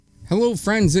Hello,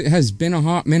 friends. It has been a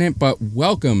hot minute, but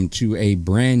welcome to a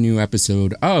brand new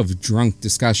episode of Drunk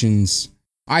Discussions.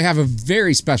 I have a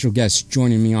very special guest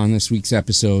joining me on this week's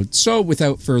episode, so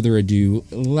without further ado,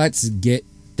 let's get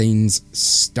things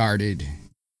started.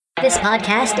 This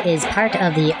podcast is part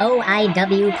of the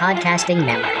OIW Podcasting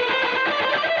Network.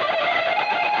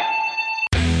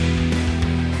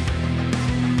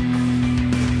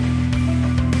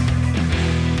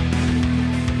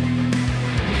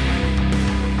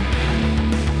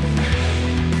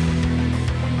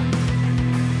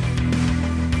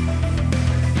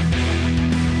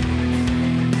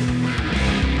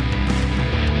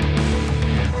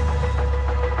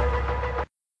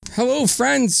 Hello,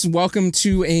 friends. Welcome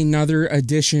to another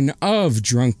edition of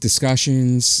Drunk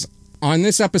Discussions. On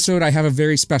this episode, I have a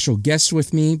very special guest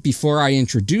with me. Before I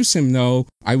introduce him, though,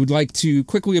 I would like to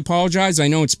quickly apologize. I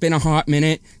know it's been a hot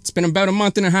minute. It's been about a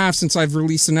month and a half since I've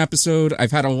released an episode.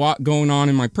 I've had a lot going on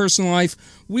in my personal life.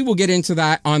 We will get into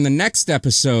that on the next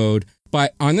episode.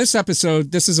 But on this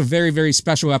episode, this is a very, very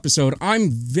special episode.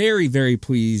 I'm very, very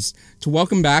pleased to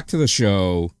welcome back to the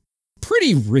show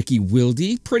Pretty Ricky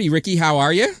Wilde. Pretty Ricky, how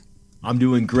are you? I'm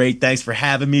doing great. Thanks for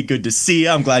having me. Good to see you.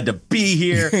 I'm glad to be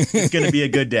here. It's going to be a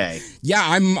good day. Yeah,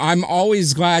 I'm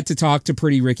always glad to talk to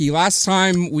Pretty Ricky. Last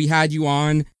time we had you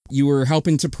on, you were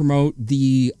helping to promote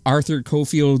the Arthur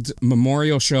Cofield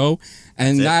Memorial Show,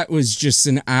 and that was just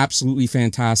an absolutely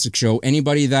fantastic show.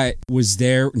 Anybody that was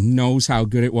there knows how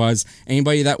good it was.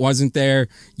 Anybody that wasn't there,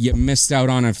 you missed out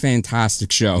on a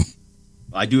fantastic show.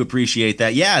 I do appreciate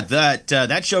that. Yeah,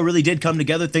 that show really did come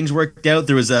together. Things worked out.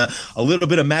 There was a little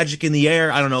bit of magic in the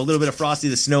air. I don't know, a little bit of Frosty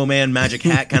the Snowman, magic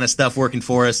hat kind of stuff working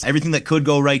for us. Everything that could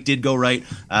go right did go right,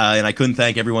 and I couldn't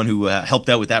thank everyone who helped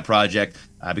out with that project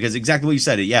because exactly what you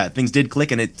said. Yeah, things did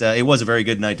click, and it was a very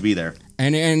good night to be there.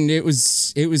 And it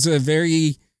was a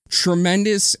very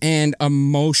tremendous and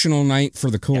emotional night for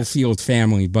the Cofield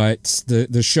family, but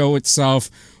the show itself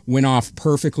went off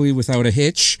perfectly without a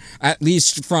hitch, at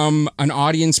least from an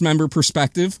audience member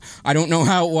perspective. I don't know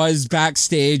how it was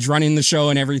backstage running the show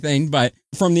and everything, but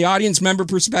from the audience member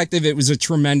perspective, it was a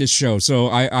tremendous show. So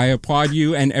I applaud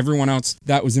you and everyone else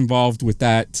that was involved with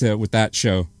that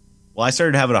show. Well, I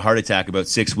started having a heart attack about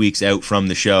 6 weeks out from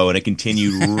the show, and it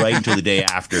continued right until the day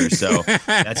after. So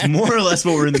that's more or less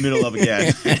what we're in the middle of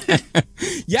again.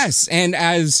 Yes, and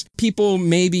as people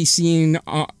may be seeing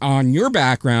on your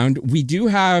background, we do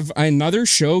have another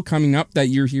show coming up that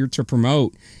you're here to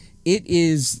promote. It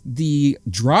is the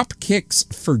Drop Kicks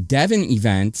for Devon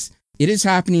event. It is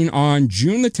happening on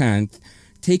June the 10th.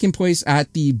 Taking place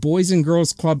at the Boys and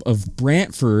Girls Club of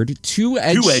Brantford, 2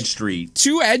 Edge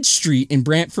Street in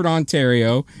Brantford,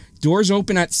 Ontario. Doors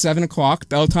open at 7 o'clock,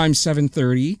 bell time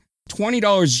 7:30.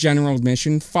 $20 general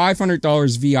admission,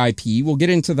 $500 VIP. We'll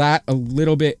get into that a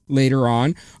little bit later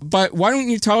on. But why don't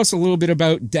you tell us a little bit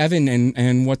about Devon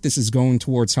and what this is going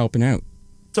towards helping out?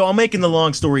 So I'm making the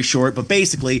long story short, but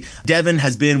basically, Devon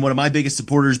has been one of my biggest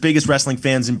supporters, biggest wrestling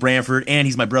fans in Brantford, and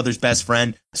he's my brother's best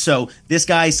friend. So this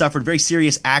guy suffered a very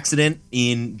serious accident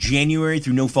in January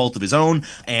through no fault of his own,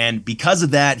 and because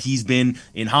of that, he's been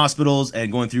in hospitals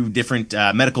and going through different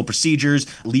medical procedures,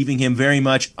 leaving him very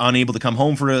much unable to come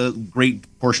home for a great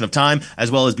portion of time,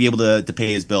 as well as be able to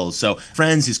pay his bills. So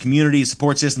friends, his community, his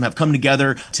support system have come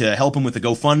together to help him with the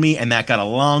GoFundMe, and that got a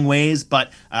long ways,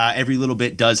 but every little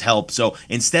bit does help. So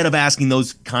instead of asking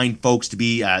those kind folks to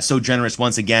be so generous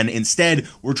once again, instead,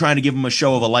 we're trying to give them a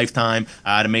show of a lifetime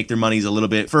to make their monies a little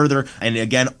bit further. And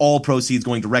again, all proceeds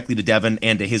going directly to Devon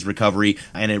and to his recovery.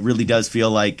 And it really does feel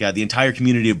like the entire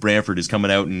community of Brantford is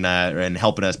coming out and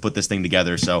helping us put this thing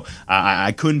together. So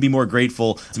I couldn't be more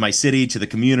grateful to my city, to the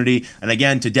community, and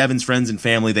again, to Devon's friends and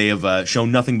family. They have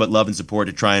shown nothing but love and support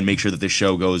to try and make sure that this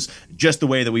show goes just the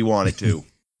way that we want it to.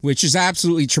 Which is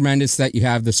absolutely tremendous that you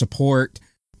have the support.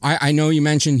 I know you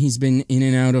mentioned he's been in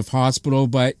and out of hospital,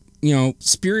 but you know,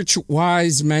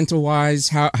 spiritual-wise, mental-wise,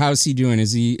 how's he doing?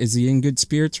 Is he in good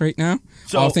spirits right now?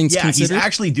 So, all things considered? He's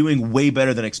actually doing way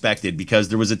better than expected, because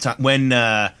there was a time when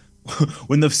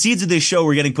the seeds of this show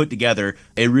were getting put together,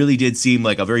 it really did seem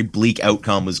like a very bleak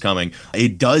outcome was coming.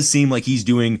 It does seem like he's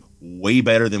doing way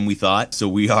better than we thought, so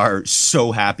we are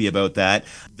so happy about that.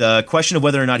 The question of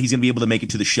whether or not he's going to be able to make it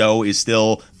to the show is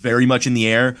still very much in the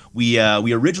air. We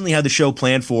originally had the show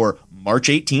planned for March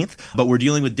 18th, but we're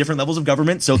dealing with different levels of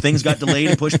government, so things got delayed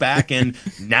and pushed back, and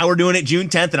now we're doing it June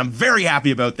 10th, and I'm very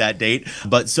happy about that date.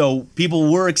 But so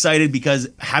people were excited because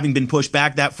having been pushed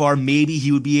back that far, maybe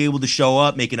he would be able to show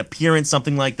up, make an appearance,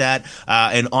 something like that.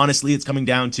 And honestly, it's coming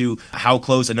down to how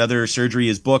close another surgery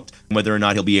is booked, whether or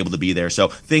not he'll be able to be there. So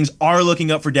things are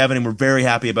looking up for Devin, and we're very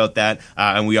happy about that.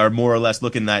 And we are more or less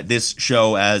looking at this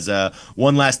show as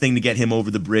one last thing to get him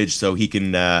over the bridge so he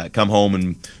can come home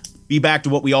and be back to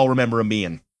what we all remember him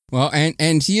being. Well,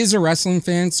 and he is a wrestling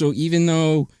fan, so even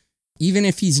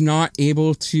if he's not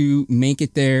able to make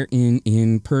it there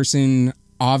in person,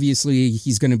 obviously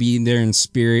he's going to be there in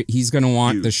spirit. He's going to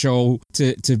want the show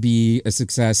to be a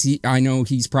success. I know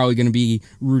he's probably going to be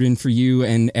rooting for you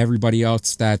and everybody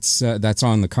else that's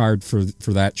on the card for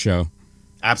that show.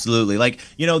 Absolutely. Like,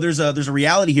 there's a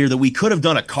reality here that we could have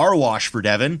done a car wash for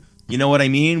Devin. You know what I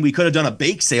mean? We could have done a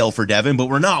bake sale for Devin, but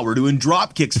we're not. We're doing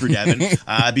drop kicks for Devin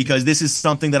because this is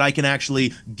something that I can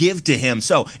actually give to him.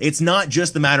 So it's not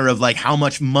just the matter of like how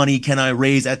much money can I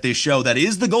raise at this show. That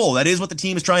is the goal. That is what the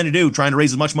team is trying to do, trying to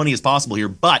raise as much money as possible here.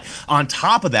 But on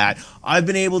top of that, I've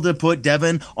been able to put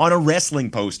Devin on a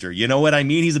wrestling poster. You know what I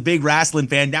mean? He's a big wrestling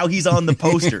fan. Now he's on the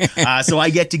poster. So I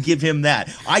get to give him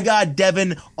that. I got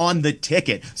Devin on the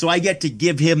ticket. So I get to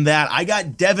give him that. I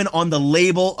got Devin on the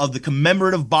label of the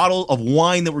commemorative bottle of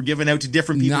wine that we're giving out to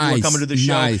different people who are coming to the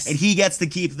show. And he gets to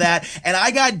keep that. And I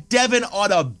got Devin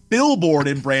on a billboard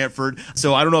in Brantford.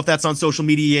 So I don't know if that's on social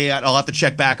media yet. I'll have to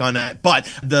check back on that.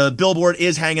 But the billboard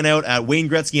is hanging out at Wayne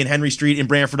Gretzky and Henry Street in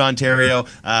Brantford, Ontario.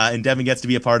 And Devin gets to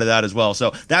be a part of that as well.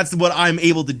 So that's what I'm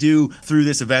able to do through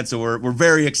this event. So we're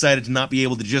very excited to not be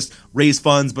able to just raise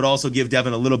funds, but also give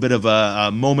Devin a little bit of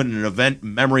a moment and an event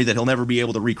memory that he'll never be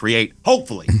able to recreate,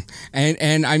 hopefully.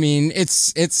 And I mean,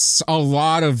 it's a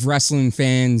lot of wrestling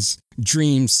fans'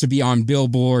 dreams to be on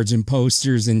billboards and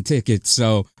posters and tickets.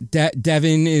 So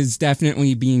Devin is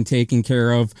definitely being taken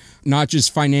care of, not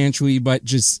just financially, but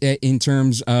just in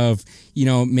terms of,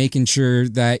 making sure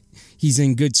that he's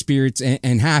in good spirits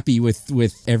and happy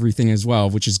with everything as well,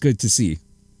 which is good to see.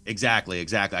 Exactly.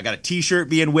 I got a T-shirt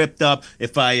being whipped up.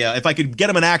 If I could get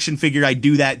him an action figure, I'd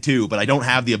do that too, but I don't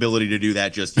have the ability to do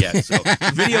that just yet. So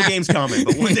video game's coming,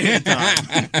 but one day at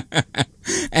a time.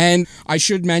 And I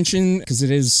should mention, because it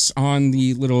is on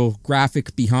the little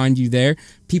graphic behind you there,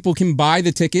 people can buy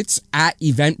the tickets at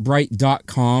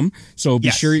eventbrite.com. So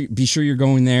be sure you're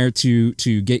going there to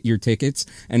get your tickets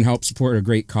and help support a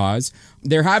great cause.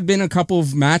 There have been a couple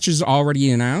of matches already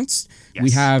announced. Yes.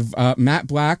 We have Matt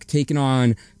Black taking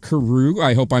on Carew.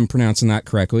 I hope I'm pronouncing that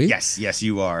correctly. Yes,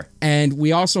 you are. And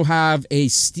we also have a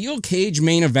steel cage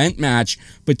main event match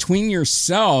between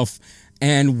yourself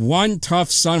and one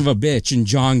tough son of a bitch in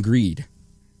John Greed.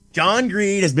 John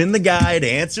Greed has been the guy to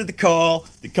answer the call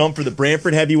to come for the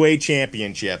Brantford Heavyweight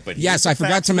Championship. But yes, I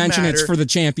forgot to mention it's for the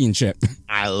championship.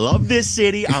 I love this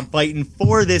city. I'm fighting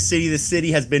for this city. This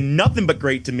city has been nothing but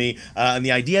great to me. And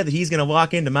the idea that he's going to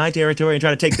walk into my territory and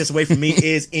try to take this away from me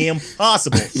is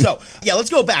impossible. So, let's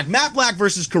go back. Matt Black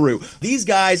versus Carew. These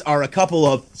guys are a couple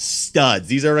of studs.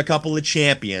 These are a couple of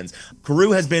champions.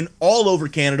 Carew has been all over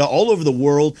Canada, all over the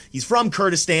world. He's from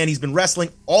Kurdistan. He's been wrestling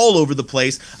all over the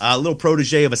place. A little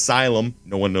protege of Asylum.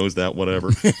 No one knows that,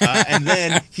 whatever. And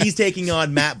then he's taking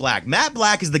on Matt Black. Matt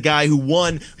Black is the guy who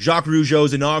won Jacques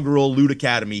Rougeau's inaugural Loot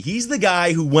Academy. He's the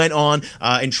guy who went on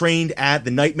and trained at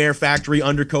the Nightmare Factory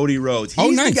under Cody Rhodes.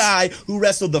 He's the guy who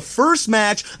wrestled the first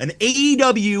match in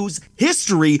AEW's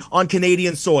history on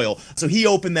Canadian soil. So he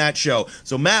opened that show.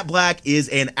 So Matt Black is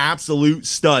an absolute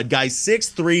stud. Guy's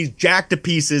 6'3", jacked to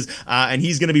pieces, and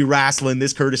he's going to be wrestling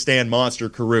this Kurdistan monster,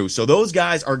 Carew. So those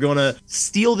guys are going to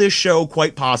steal this show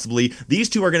quite possibly. These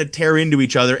two are going to tear into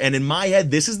each other, and in my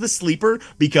head, this is the sleeper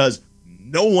because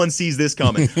no one sees this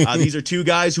coming. These are two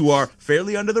guys who are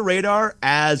fairly under the radar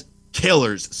as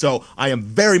killers. So I am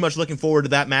very much looking forward to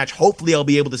that match. Hopefully I'll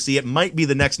be able to see it. Might be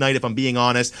the next night if I'm being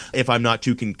honest, if I'm not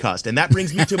too concussed. And that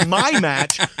brings me to my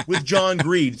match with John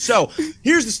Greed. So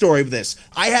here's the story of this.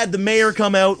 I had the mayor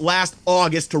come out last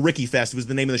August to Ricky Fest, was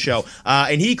the name of the show.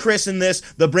 And he christened this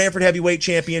the Brantford Heavyweight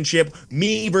Championship.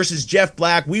 Me versus Jeff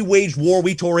Black. We waged war.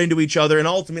 We tore into each other. And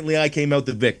ultimately I came out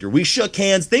the victor. We shook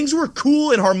hands. Things were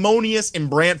cool and harmonious in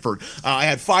Brantford. I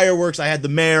had fireworks. I had the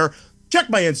mayor. Check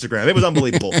my Instagram. It was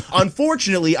unbelievable.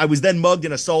 Unfortunately, I was then mugged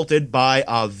and assaulted by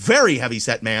a very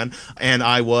heavy-set man, and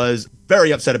I was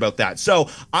very upset about that. So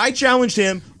I challenged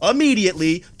him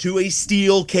immediately to a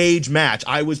steel cage match.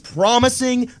 I was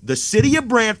promising the city of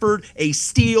Brantford a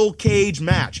steel cage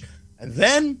match. And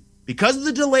then, because of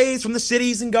the delays from the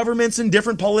cities and governments and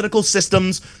different political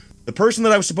systems, the person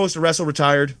that I was supposed to wrestle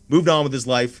retired, moved on with his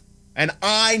life. And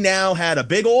I now had a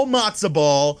big old matzo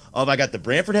ball of I got the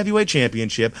Brantford Heavyweight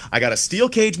Championship. I got a steel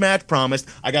cage match promised.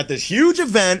 I got this huge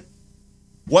event.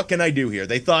 What can I do here?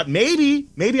 They thought maybe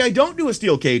I don't do a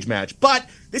steel cage match, but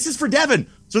this is for Devin.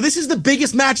 So this is the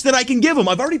biggest match that I can give him.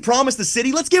 I've already promised the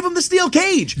city. Let's give him the steel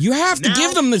cage. You have to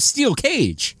give them the steel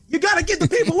cage. You got to give the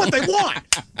people what they want.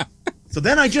 So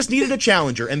then I just needed a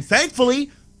challenger. And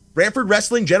thankfully, Brantford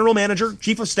Wrestling General Manager,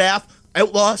 Chief of Staff,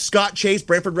 Outlaw Scott Chase,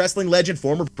 Brantford Wrestling legend,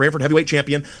 former Brantford Heavyweight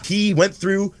Champion. He went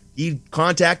through, he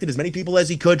contacted as many people as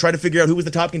he could, tried to figure out who was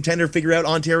the top contender, figure out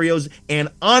Ontario's. And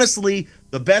honestly,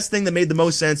 the best thing that made the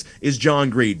most sense is John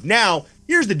Greed. Now,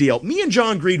 here's the deal. Me and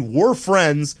John Greed were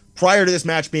friends prior to this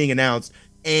match being announced.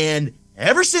 And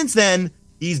ever since then,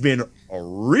 he's been a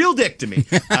real dick to me.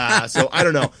 So I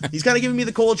don't know. He's kind of giving me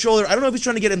the cold shoulder. I don't know if he's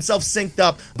trying to get himself synced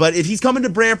up, but if he's coming to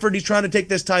Brantford, he's trying to take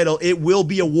this title, it will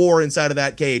be a war inside of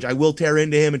that cage. I will tear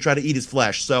into him and try to eat his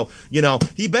flesh. So,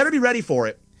 he better be ready for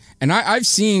it. And I've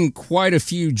seen quite a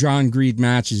few John Greed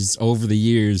matches over the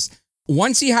years.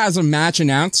 Once he has a match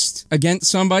announced against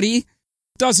somebody,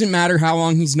 doesn't matter how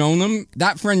long he's known them,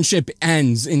 that friendship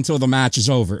ends until the match is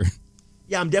over.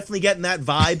 Yeah, I'm definitely getting that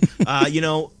vibe.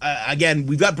 Again,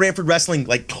 we've got Brantford Wrestling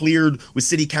cleared with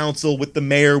city council, with the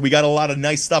mayor. We got a lot of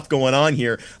nice stuff going on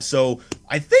here. So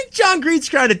I think John Greed's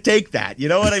trying to take that. You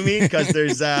know what I mean? Because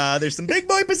there's some big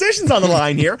boy positions on the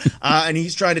line here, and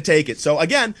he's trying to take it. So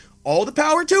again, all the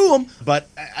power to him. But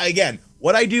again,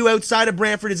 what I do outside of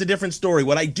Brantford is a different story.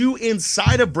 What I do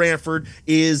inside of Brantford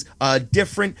is a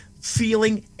different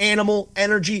feeling, animal,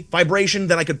 energy, vibration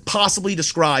that I could possibly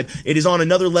describe. It is on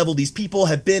another level. These people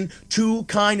have been too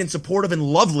kind and supportive and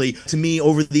lovely to me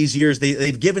over these years.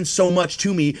 They've given so much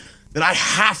to me that I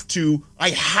have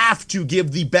to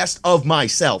give the best of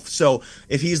myself. So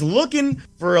if he's looking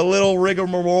for a little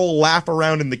rigmarole laugh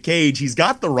around in the cage, he's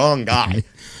got the wrong guy.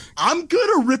 I'm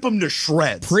gonna rip him to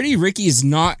shreds. Pretty Ricky is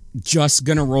not just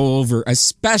gonna roll over,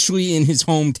 especially in his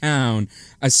hometown,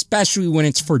 especially when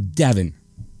it's for Devin.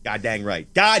 God dang right.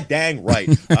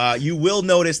 You will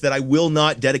notice that I will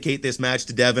not dedicate this match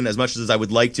to Devin as much as I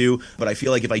would like to, but I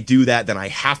feel like if I do that, then I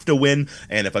have to win.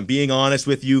 And if I'm being honest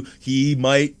with you, he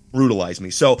might brutalize me.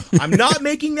 So I'm not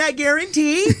making that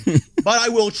guarantee, but I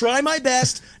will try my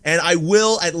best, and I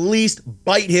will at least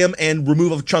bite him and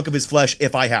remove a chunk of his flesh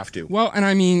if I have to. Well, and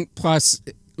I mean, plus,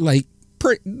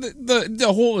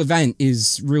 the whole event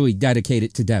is really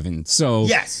dedicated to Devin. So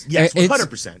yes,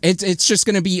 100%. It's just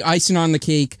going to be icing on the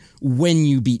cake when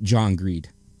you beat John Greed.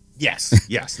 Yes,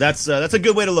 that's a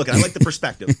good way to look at it. I like the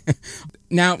perspective.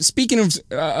 Now, speaking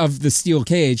of the steel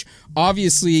cage,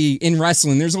 obviously in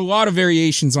wrestling, there's a lot of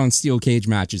variations on steel cage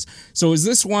matches. So is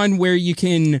this one where you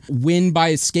can win by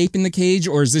escaping the cage,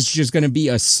 or is this just going to be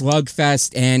a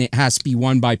slugfest and it has to be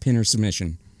won by pin or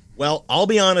submission? Well, I'll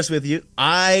be honest with you.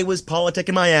 I was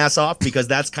politicking my ass off because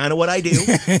that's kind of what I do.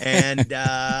 And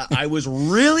I was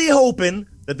really hoping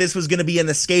that this was going to be an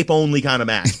escape-only kind of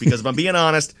match. Because if I'm being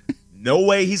honest, no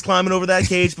way he's climbing over that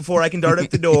cage before I can dart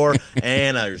out the door.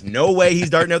 And there's no way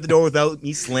he's darting out the door without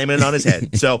me slamming it on his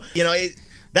head. So,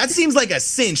 that seems like a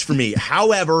cinch for me.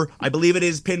 However, I believe it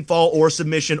is pinfall or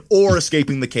submission or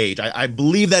escaping the cage. I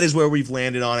believe that is where we've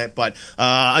landed on it. But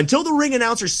until the ring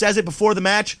announcer says it before the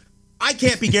match, I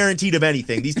can't be guaranteed of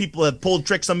anything. These people have pulled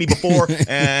tricks on me before,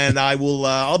 and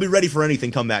I'll be ready for anything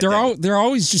come that day. They're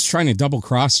always just trying to double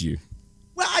cross you.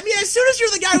 Well, I mean, as soon as you're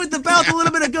the guy with the belt, a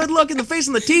little bit of good look in the face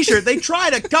and the t-shirt, they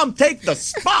try to come take the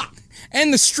spot.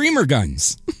 And the streamer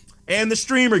guns. And the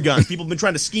streamer guns. People have been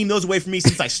trying to scheme those away from me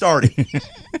since I started.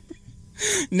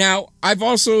 Now, I've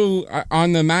also,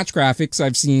 on the match graphics,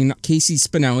 I've seen Casey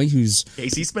Spinelli,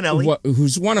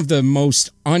 who's one of the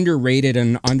most underrated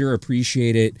and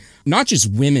underappreciated, not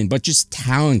just women, but just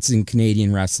talents in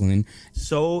Canadian wrestling.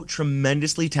 So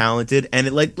tremendously talented.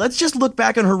 And let's just look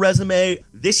back on her resume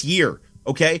this year,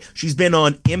 okay? She's been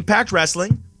on Impact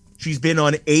Wrestling, she's been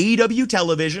on AEW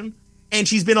television, and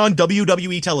she's been on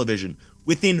WWE television.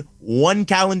 Within one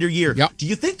calendar year. Yep. Do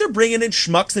you think they're bringing in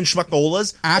schmucks and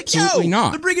schmuckolas? Absolutely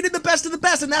not. They're bringing in the best of the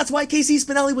best, and that's why Casey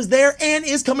Spinelli was there and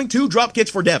is coming to drop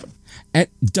kicks for Devin. And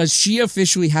does she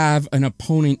officially have an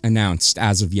opponent announced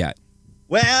as of yet?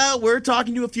 Well, we're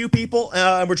talking to a few people,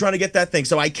 and we're trying to get that thing.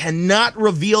 So I cannot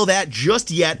reveal that just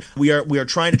yet. We are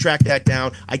trying to track that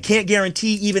down. I can't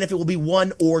guarantee even if it will be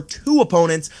one or two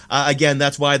opponents. Again,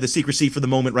 that's why the secrecy for the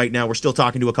moment right now. We're still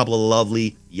talking to a couple of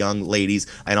lovely young ladies,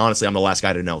 and honestly, I'm the last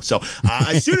guy to know. So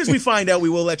as soon as we find out, we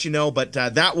will let you know. But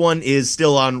that one is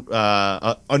still on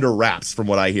under wraps from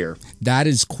what I hear. That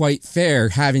is quite fair.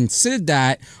 Having said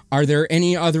that, are there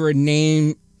any other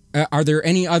names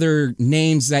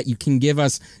that you can give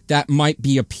us that might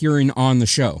be appearing on the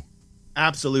show?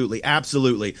 Absolutely,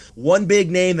 absolutely. One big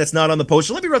name that's not on the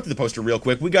poster. Let me run through the poster real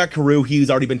quick. We got Carew. He's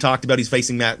already been talked about. He's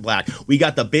facing Matt Black. We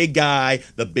got the big guy,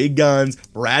 the big guns,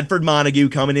 Bradford Montague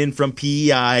coming in from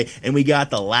PEI. And we got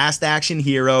the last action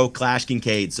hero, Clash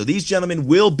Kincaid. So these gentlemen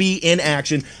will be in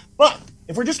action. But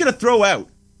if we're just going to throw out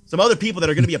some other people that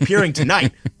are going to be appearing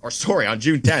tonight, or sorry, on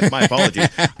June 10th, my apologies,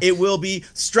 it will be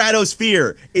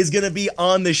Stratosphere is going to be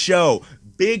on the show.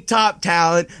 Big top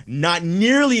talent, not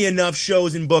nearly enough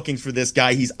shows and bookings for this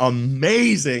guy. He's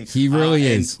amazing. He really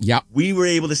is. Yep. We were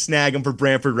able to snag him for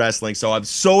Brantford Wrestling, so I'm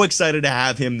so excited to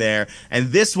have him there. And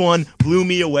this one blew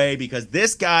me away because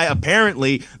this guy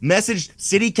apparently messaged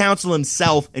City Council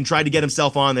himself and tried to get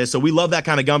himself on this, so we love that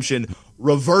kind of gumption.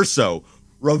 Reverso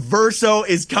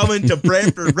is coming to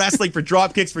Brantford Wrestling for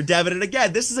Dropkicks for Devin. And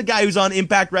again, this is a guy who's on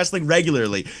Impact Wrestling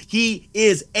regularly. He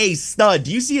is a stud.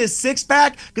 Do you see his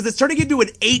six-pack? Because it's turning into an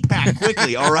eight-pack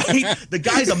quickly, all right? The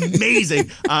guy's amazing,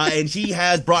 and he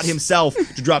has brought himself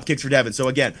to Dropkicks for Devin. So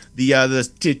again,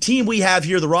 the team we have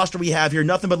here, the roster we have here,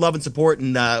 nothing but love and support,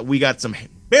 and we got some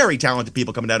very talented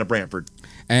people coming down to Brantford.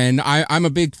 And I'm a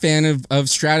big fan of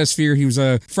Stratosphere. He was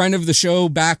a friend of the show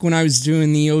back when I was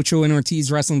doing the Ocho and Ortiz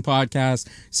Wrestling podcast.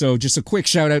 So just a quick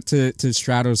shout out to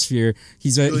Stratosphere.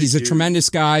 He's a tremendous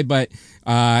guy, but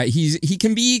he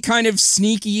can be kind of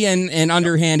sneaky and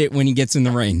underhanded when he gets in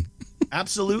the ring.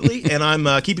 Absolutely, and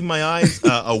I'm keeping my eyes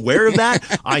aware of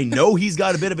that. I know he's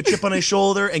got a bit of a chip on his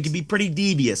shoulder and can be pretty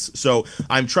devious, so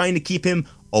I'm trying to keep him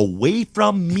away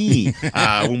from me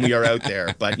when we are out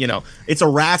there. But, you know, it's a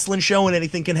wrestling show and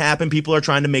anything can happen. People are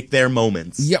trying to make their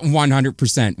moments. Yeah,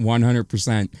 100%.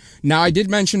 100%. Now, I did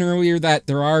mention earlier that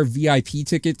there are VIP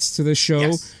tickets to the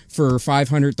show for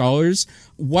 $500.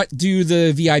 What do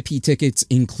the VIP tickets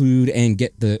include and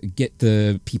get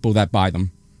the people that buy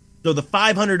them? So the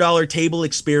 $500 table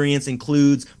experience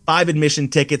includes 5 admission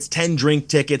tickets, 10 drink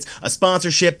tickets, a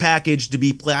sponsorship package to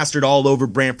be plastered all over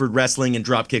Brantford Wrestling and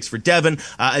Dropkicks for Devin,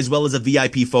 as well as a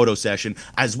VIP photo session.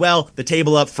 As well, the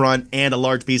table up front and a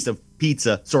large piece of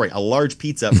pizza. Sorry, a large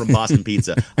pizza from Boston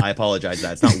Pizza. I apologize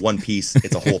that. It's not one piece.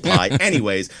 It's a whole pie.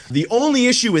 Anyways, the only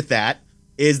issue with that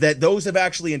is that those have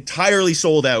actually entirely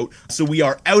sold out. So we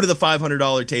are out of the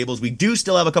 $500 tables. We do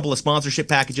still have a couple of sponsorship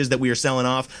packages that we are selling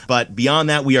off, but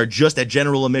beyond that, we are just at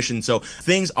general admission. So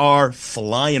things are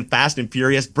flying fast and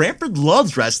furious. Brantford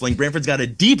loves wrestling. Brantford's got a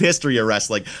deep history of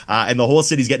wrestling, and the whole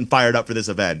city's getting fired up for this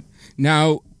event.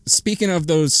 Now, speaking of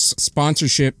those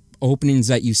sponsorship openings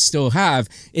that you still have,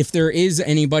 if there is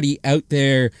anybody out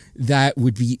there that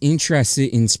would be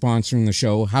interested in sponsoring the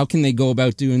show, how can they go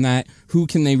about doing that? Who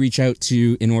can they reach out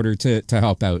to in order to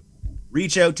help out?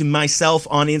 Reach out to myself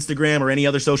on Instagram or any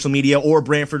other social media, or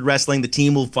Brantford Wrestling. The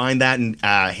team will find that and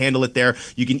handle it there.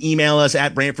 You can email us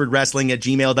at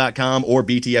brantfordwrestling@gmail.com or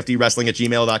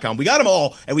btfdwrestling@gmail.com. We got them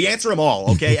all, and we answer them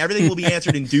all, okay? Everything will be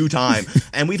answered in due time.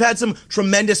 And we've had some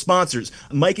tremendous sponsors.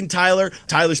 Mike and Tyler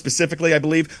specifically, I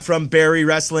believe, from Barry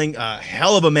Wrestling.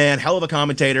 Hell of a man, hell of a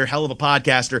commentator, hell of a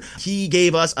podcaster. He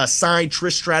gave us a signed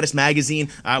Trish Stratus magazine,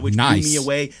 which blew me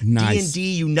away. Nice.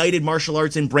 D&D United Martial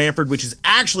Arts in Brantford, which is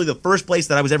actually the first place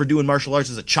that I was ever doing martial arts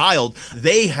as a child.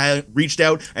 They had reached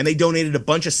out and they donated a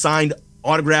bunch of signed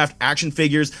autographed action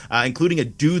figures, including a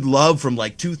Dude Love from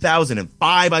like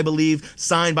 2005, I believe,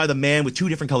 signed by the man with 2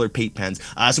 different colored paint pens.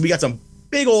 So we got some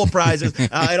big old prizes,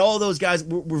 and all those guys,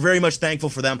 we're very much thankful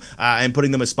for them and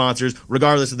putting them as sponsors,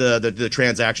 regardless of the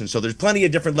transaction. So there's plenty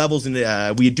of different levels,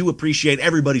 and we do appreciate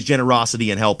everybody's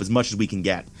generosity and help as much as we can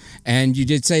get. And you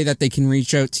did say that they can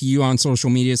reach out to you on social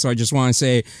media, so I just want to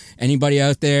say, anybody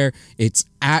out there, it's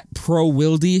at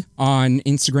ProWildy on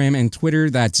Instagram and Twitter.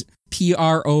 That's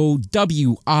PROWILLDY,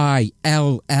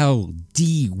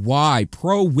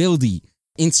 ProWildy,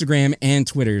 Instagram and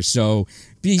Twitter. So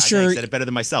be sure. I said it better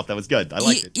than myself. That was good. I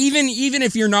liked it. Even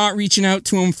if you're not reaching out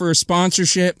to him for a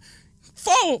sponsorship,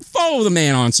 follow the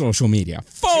man on social media.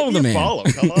 Follow the man. Follow,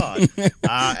 come on.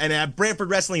 And Brantford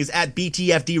Wrestling is at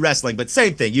BTFD Wrestling, but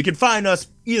same thing. You can find us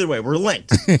either way. We're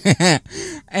linked.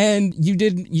 And you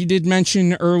did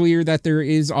mention earlier that there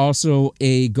is also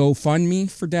a GoFundMe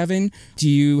for Devin. Do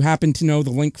you happen to know the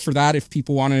link for that if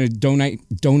people want to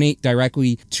donate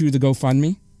directly to the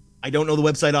GoFundMe? I don't know the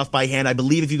website off by hand. I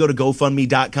believe if you go to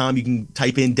GoFundMe.com, you can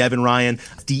type in Devin Ryan,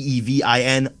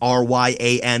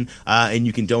 DevinRyan, and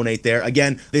you can donate there.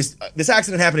 Again, this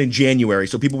accident happened in January,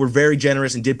 so people were very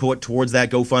generous and did put towards that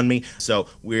GoFundMe. So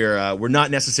we're not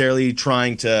necessarily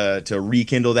trying to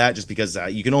rekindle that, just because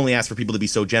you can only ask for people to be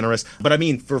so generous. But I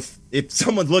mean, if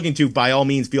someone's looking to, by all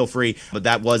means, feel free. But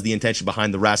that was the intention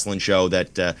behind the wrestling show,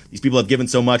 that these people have given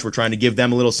so much. We're trying to give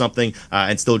them a little something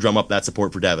and still drum up that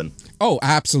support for Devin. Oh,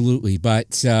 absolutely.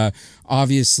 But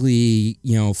obviously,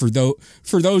 for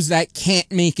those that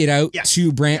can't make it out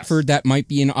to Brantford, that might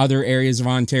be in other areas of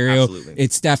Ontario,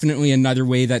 it's definitely another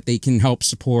way that they can help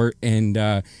support and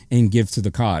give to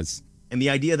the cause. And the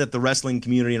idea that the wrestling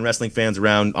community and wrestling fans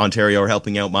around Ontario are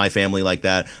helping out my family like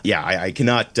that, I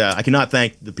cannot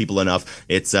thank the people enough.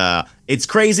 It's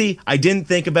crazy. I didn't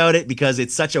think about it because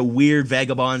it's such a weird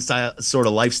vagabond style, sort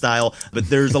of lifestyle, but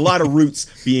there's a lot of roots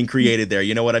being created there.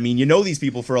 You know what I mean? You know these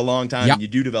people for a long time, and you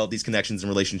do develop these connections and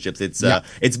relationships.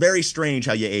 It's very strange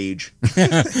how you age.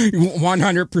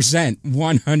 100%.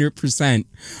 100%.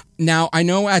 Now, I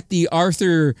know at the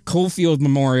Arthur Cofield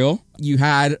Memorial, you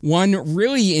had one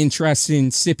really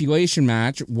interesting stipulation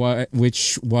match,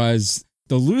 which was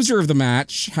the loser of the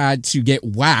match had to get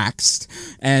waxed,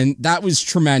 and that was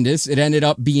tremendous. It ended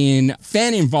up being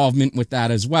fan involvement with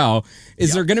that as well.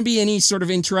 Is there going to be any sort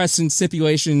of interest in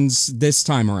stipulations this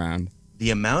time around? The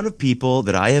amount of people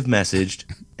that I have messaged,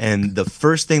 and the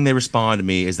first thing they respond to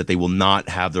me is that they will not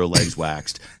have their legs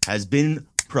waxed, has been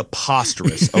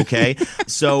preposterous, okay?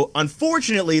 So,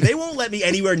 unfortunately, they won't let me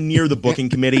anywhere near the booking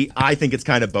committee. I think it's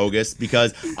kind of bogus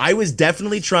because I was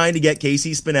definitely trying to get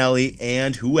Casey Spinelli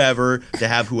and whoever to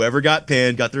have whoever got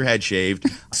pinned, got their head shaved.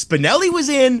 Spinelli was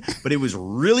in, but it was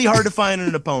really hard to find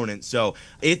an opponent. So,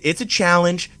 it's a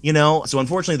challenge, So,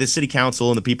 unfortunately, the city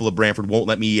council and the people of Brantford won't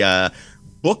let me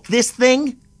book this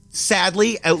thing.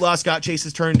 Sadly, Outlaw Scott Chase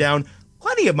has turned down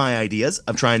plenty of my ideas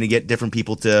of trying to get different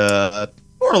people to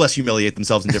more or less humiliate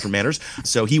themselves in different manners.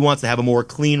 So he wants to have a more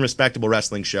clean, respectable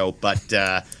wrestling show. But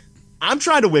I'm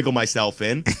trying to wiggle myself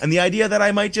in. And the idea that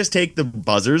I might just take the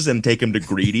buzzers and take them to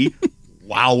Greedy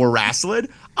while we're wrestling,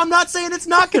 I'm not saying it's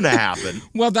not going to happen.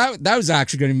 Well, that was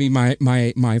actually going to be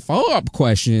my follow-up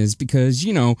question is because,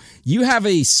 you have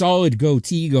a solid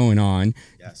goatee going on.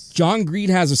 Yes. John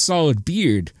Greed has a solid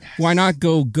beard. Yes. Why not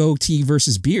go goatee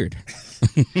versus beard?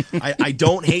 I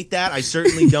don't hate that. I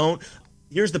certainly don't.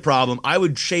 Here's the problem. I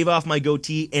would shave off my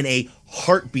goatee in a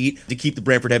heartbeat to keep the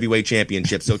Brantford Heavyweight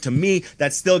Championship. So to me,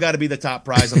 that's still got to be the top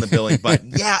prize on the billing. But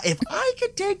yeah, if I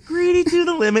could take Greedy to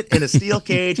the limit in a steel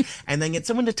cage and then get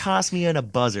someone to toss me in a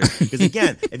buzzer. Because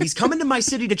again, if he's coming to my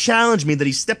city to challenge me, that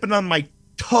he's stepping on my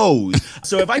toes.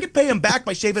 So if I could pay him back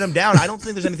by shaving him down, I don't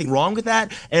think there's anything wrong with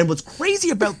that. And what's crazy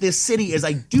about this city is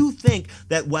I do think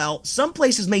that while some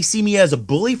places may see me as a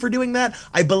bully for doing that,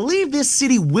 I believe this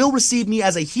city will receive me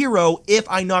as a hero if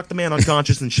I knock the man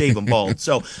unconscious and shave him bald.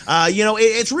 So,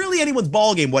 it's really anyone's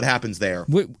ball game what happens there.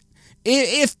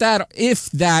 If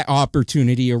that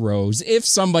opportunity arose, if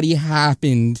somebody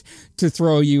happened to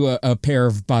throw you a pair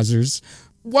of buzzers,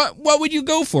 what would you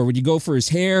go for? Would you go for his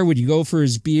hair? Would you go for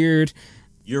his beard?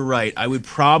 You're right. I would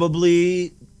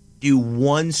probably do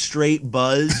one straight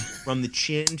buzz from the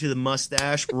chin to the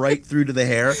mustache right through to the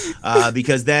hair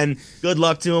because then good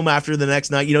luck to him after the next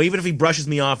night. Even if he brushes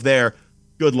me off there,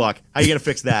 good luck. How are you going to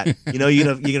fix that? You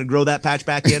gonna grow that patch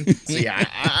back in? So yeah,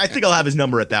 I think I'll have his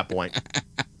number at that point.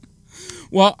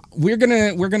 Well, we're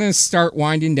gonna start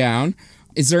winding down.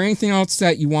 Is there anything else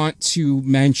that you want to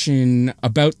mention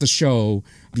about the show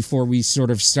before we sort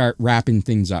of start wrapping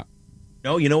things up?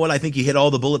 No, you know what? I think you hit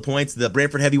all the bullet points. The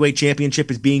Brantford Heavyweight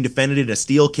Championship is being defended in a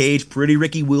steel cage. Pretty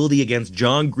Ricky Wilde against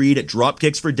John Greed at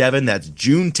Dropkicks for Devon. That's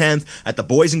June 10th at the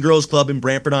Boys and Girls Club in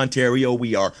Brantford, Ontario.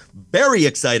 We are very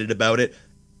excited about it,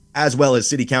 as well as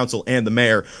City Council and the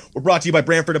Mayor. We're brought to you by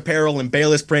Brantford Apparel and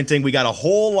Bayless Printing. We got a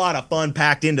whole lot of fun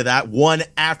packed into that one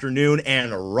afternoon,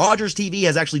 and Rogers TV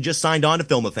has actually just signed on to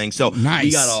film the thing. So nice.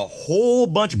 We got a whole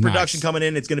bunch of production coming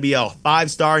in. It's going to be a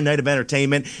 5-star night of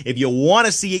entertainment. If you want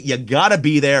to see it, you got to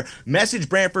be there. Message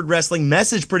Brantford Wrestling,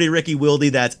 message Pretty Ricky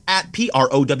Wilde. That's at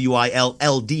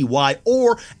PROWILLDY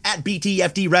or at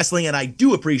BTFD Wrestling, and I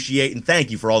do appreciate and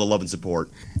thank you for all the love and support.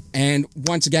 And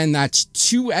once again, that's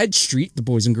 2 Edge Street, the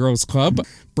Boys and Girls Club,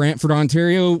 Brantford,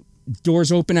 Ontario.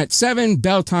 Doors open at 7,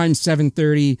 bell time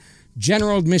 7:30.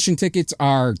 General admission tickets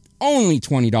are only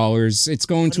 $20. It's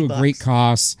going to a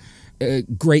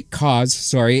great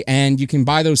cause, and you can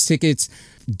buy those tickets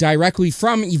directly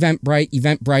from Eventbrite,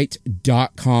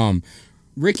 eventbrite.com.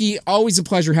 Ricky, always a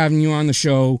pleasure having you on the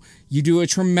show. You do a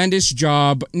tremendous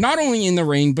job, not only in the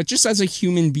ring, but just as a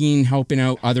human being helping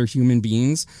out other human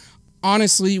beings.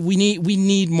 Honestly, we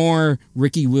need more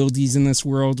Ricky Wildes in this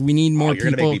world. We need more people.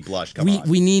 You're gonna make me blush. Come on.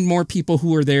 We need more people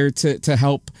who are there to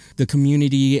help the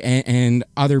community and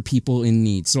other people in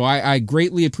need. So I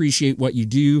greatly appreciate what you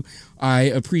do. I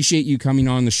appreciate you coming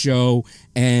on the show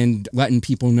and letting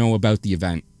people know about the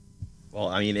event. Well,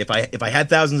 I mean, if I had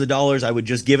thousands of dollars, I would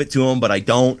just give it to him, but I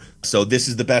don't. So this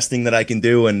is the best thing that I can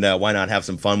do, and why not have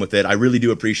some fun with it? I really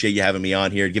do appreciate you having me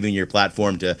on here, giving me your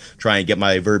platform to try and get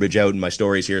my verbiage out and my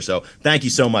stories here. So thank you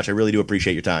so much. I really do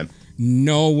appreciate your time.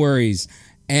 No worries.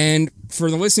 And for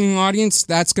the listening audience,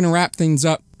 that's going to wrap things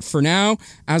up for now.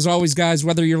 As always, guys,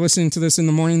 whether you're listening to this in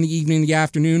the morning, the evening, the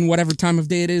afternoon, whatever time of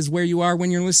day it is, where you are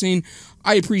when you're listening,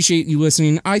 I appreciate you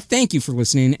listening. I thank you for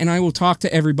listening, and I will talk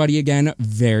to everybody again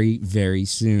very, very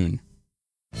soon.